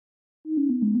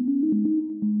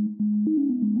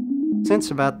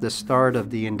Since about the start of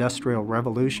the Industrial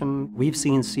Revolution, we've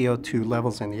seen CO2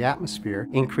 levels in the atmosphere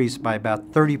increase by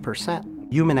about 30%.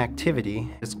 Human activity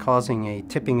is causing a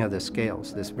tipping of the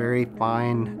scales, this very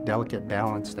fine, delicate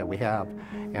balance that we have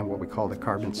and what we call the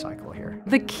carbon cycle here.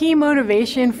 The key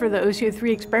motivation for the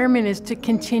OCO-3 experiment is to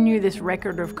continue this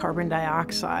record of carbon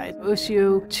dioxide.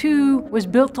 OCO-2 was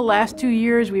built to last 2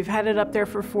 years. We've had it up there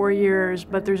for 4 years,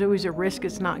 but there's always a risk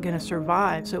it's not going to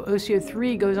survive. So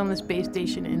OCO-3 goes on the space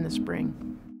station in the spring.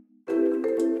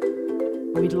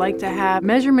 We'd like to have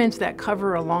measurements that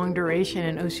cover a long duration,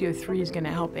 and OCO-3 is going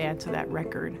to help add to that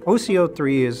record.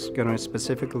 OCO-3 is going to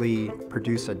specifically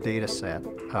produce a data set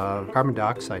of carbon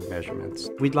dioxide measurements.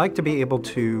 We'd like to be able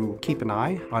to keep an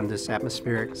eye on this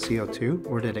atmospheric CO2.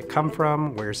 Where did it come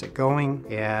from? Where is it going?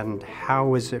 And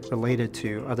how is it related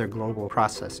to other global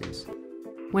processes?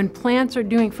 When plants are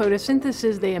doing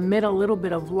photosynthesis, they emit a little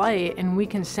bit of light, and we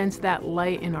can sense that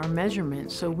light in our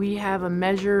measurements. So we have a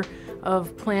measure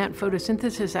of plant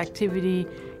photosynthesis activity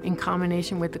in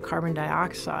combination with the carbon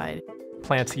dioxide.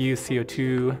 Plants use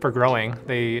CO2 for growing.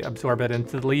 They absorb it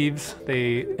into the leaves.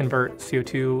 They invert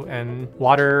CO2 and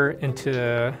water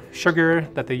into sugar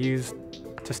that they use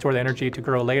to store the energy to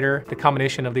grow later. The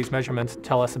combination of these measurements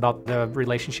tell us about the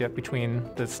relationship between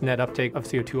this net uptake of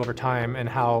CO2 over time and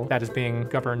how that is being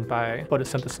governed by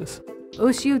photosynthesis.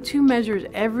 OCO-2 measures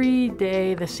every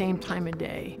day the same time of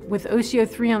day. With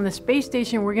OCO-3 on the space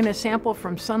station, we're going to sample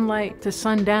from sunlight to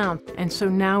sundown. And so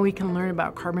now we can learn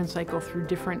about carbon cycle through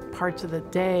different parts of the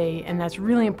day. And that's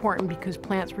really important because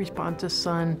plants respond to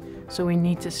sun, so we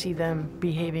need to see them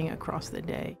behaving across the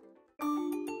day.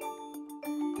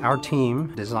 Our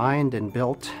team designed and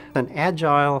built an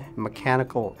agile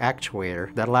mechanical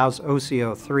actuator that allows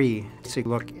OCO-3 to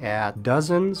look at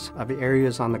dozens of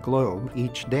areas on the globe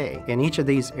each day. And each of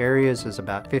these areas is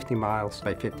about 50 miles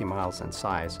by 50 miles in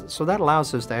size. So that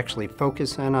allows us to actually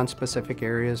focus in on specific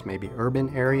areas, maybe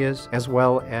urban areas, as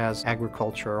well as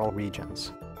agricultural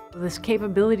regions. This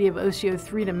capability of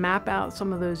OCO-3 to map out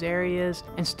some of those areas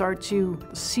and start to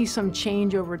see some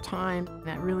change over time,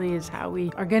 that really is how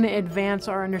we are going to advance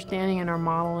our understanding and our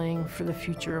modeling for the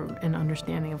future and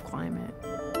understanding of climate.